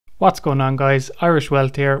What's going on, guys? Irish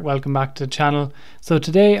Wealth here. Welcome back to the channel. So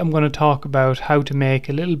today I'm going to talk about how to make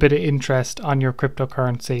a little bit of interest on your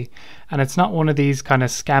cryptocurrency. And it's not one of these kind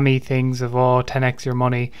of scammy things of 10x your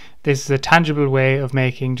money. This is a tangible way of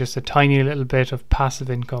making just a tiny little bit of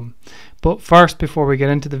passive income. But first, before we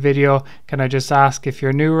get into the video, can I just ask if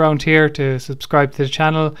you're new around here to subscribe to the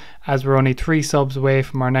channel, as we're only 3 subs away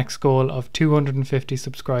from our next goal of 250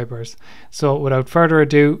 subscribers. So without further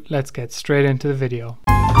ado, let's get straight into the video.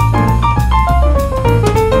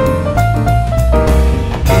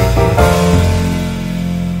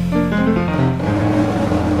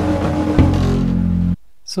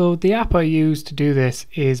 So the app I use to do this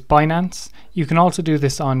is Binance. You can also do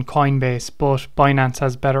this on Coinbase, but Binance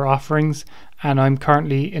has better offerings, and I'm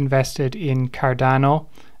currently invested in Cardano,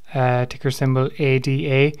 ticker symbol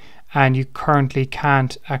ADA, and you currently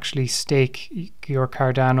can't actually stake your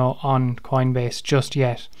Cardano on Coinbase just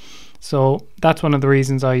yet. So that's one of the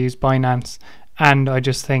reasons I use Binance, and I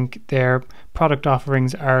just think their product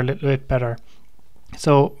offerings are a little bit better.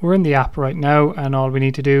 So we're in the app right now, and all we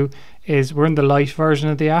need to do is we're in the light version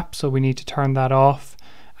of the app, so we need to turn that off,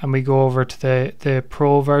 and we go over to the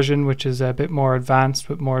pro version, which is a bit more advanced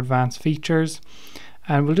with more advanced features.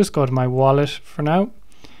 And we'll just go to my wallet for now.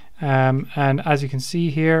 And as you can see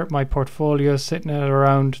here, my portfolio is sitting at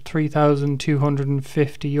around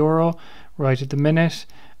 €3,250 right at the minute,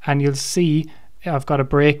 and you'll see I've got a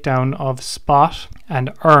breakdown of spot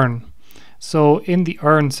and earn. So in the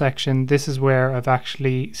earn section, this is where I've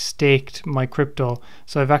actually staked my crypto.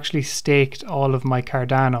 So I've actually staked all of my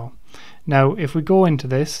Cardano. Now, if we go into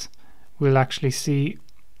this, we'll actually see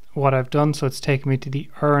what I've done. So it's taken me to the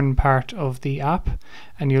earn part of the app,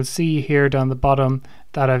 and you'll see here down the bottom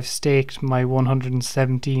that I've staked my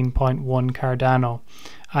 117.1 Cardano,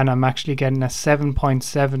 and I'm actually getting a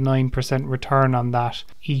 7.79% return on that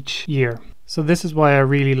each year. So this is why I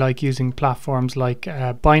really like using platforms like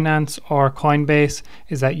Binance or Coinbase,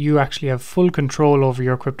 is that you actually have full control over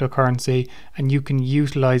your cryptocurrency and you can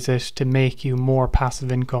utilize it to make you more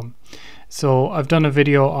passive income. So I've done a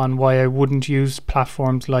video on why I wouldn't use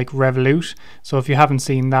platforms like Revolut. So if you haven't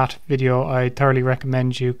seen that video, I thoroughly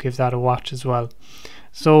recommend you give that a watch as well.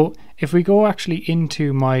 So if we go actually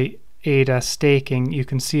into my ADA staking, you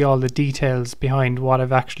can see all the details behind what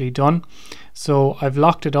I've actually done. So I've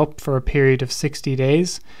locked it up for a period of 60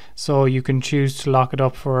 days. So you can choose to lock it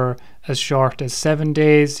up for as short as 7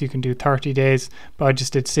 days. You can do 30 days, but I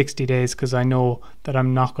just did 60 days because I know that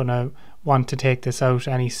I'm not going to want to take this out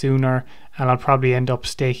any sooner, and I'll probably end up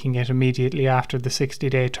staking it immediately after the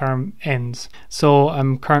 60-day term ends. So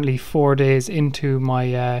I'm currently 4 days into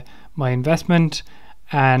my investment,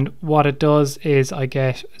 and what it does is I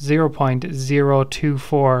get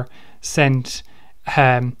 0.024 cent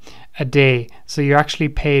a day. So you're actually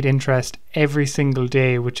paid interest every single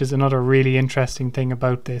day, which is another really interesting thing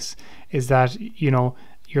about this, is that you're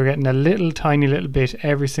getting a tiny little bit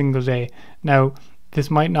every single day. Now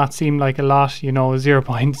this might not seem like a lot,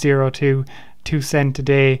 0.022 cent a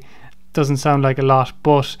day doesn't sound like a lot,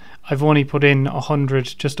 but I've only put in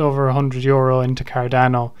just over €100 into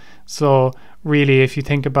Cardano. So really, if you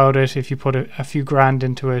think about it, if you put a few grand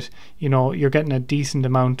into it, you're getting a decent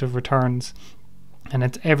amount of returns, and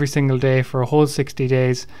it's every single day for a whole 60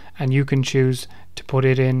 days, and you can choose to put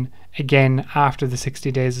it in again after the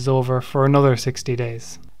 60 days is over for another 60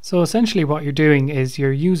 days. So essentially what you're doing is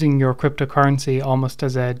you're using your cryptocurrency almost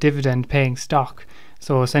as a dividend paying stock.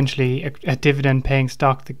 So essentially a dividend paying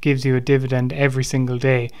stock that gives you a dividend every single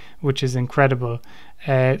day, which is incredible.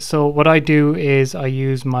 So what I do is I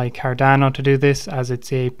use my Cardano to do this, as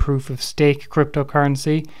it's a proof of stake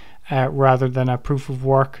cryptocurrency rather than a proof of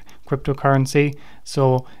work cryptocurrency.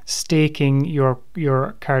 So staking your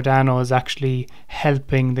Cardano is actually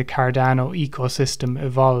helping the Cardano ecosystem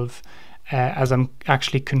evolve, as I'm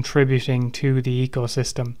actually contributing to the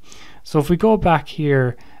ecosystem. So if we go back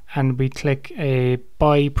here and we click a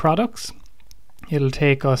buy products, it'll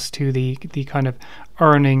take us to the kind of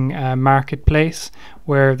earning marketplace,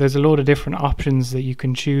 where there's a load of different options that you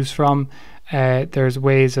can choose from. There's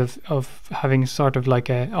ways of having sort of like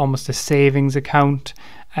almost a savings account,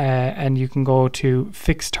 and you can go to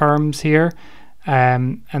fixed terms here,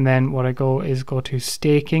 and then what I go to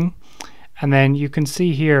staking. And then you can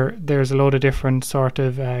see here there's a load of different sort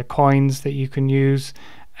of coins that you can use,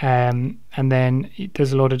 and then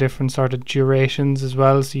there's a load of different sort of durations as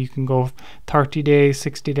well. So you can go 30 days,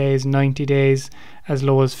 60 days, 90 days, as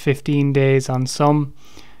low as 15 days on some.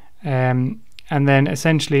 And then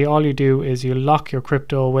essentially all you do is you lock your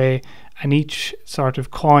crypto away, and each sort of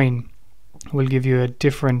coin will give you a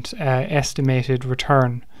different estimated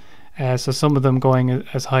return. So some of them going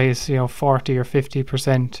as high as 40 or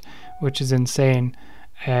 50%, which is insane.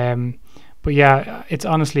 But yeah, it's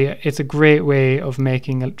honestly, it's a great way of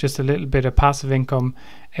making just a little bit of passive income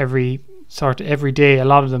every day. A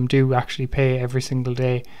lot of them do actually pay every single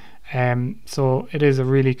day. So it is a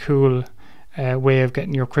really cool way of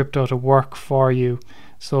getting your crypto to work for you.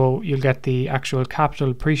 So you'll get the actual capital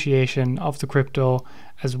appreciation of the crypto,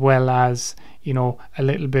 as well as a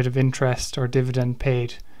little bit of interest or dividend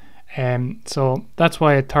paid. So that's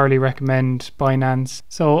why I thoroughly recommend Binance.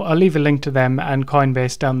 So I'll leave a link to them and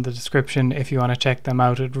Coinbase down in the description if you want to check them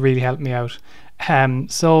out. It'd really help me out.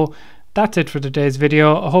 So that's it for today's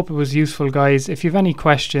video. I hope it was useful, guys. If you have any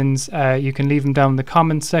questions, you can leave them down in the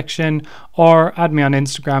comments section, or add me on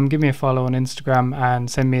Instagram. Give me a follow on Instagram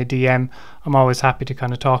and send me a DM. I'm always happy to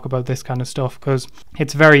kind of talk about this kind of stuff, because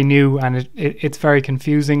it's very new and it's very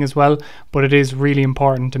confusing as well. But it is really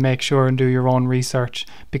important to make sure and do your own research,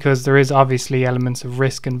 because there is obviously elements of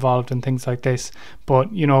risk involved in things like this. But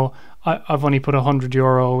I've only put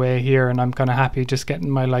 €100 away here, and I'm kind of happy just getting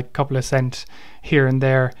my couple of cents here and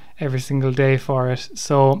there every single day for it.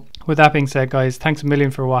 So with that being said, guys, thanks a million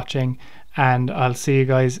for watching, and I'll see you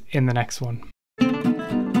guys in the next one.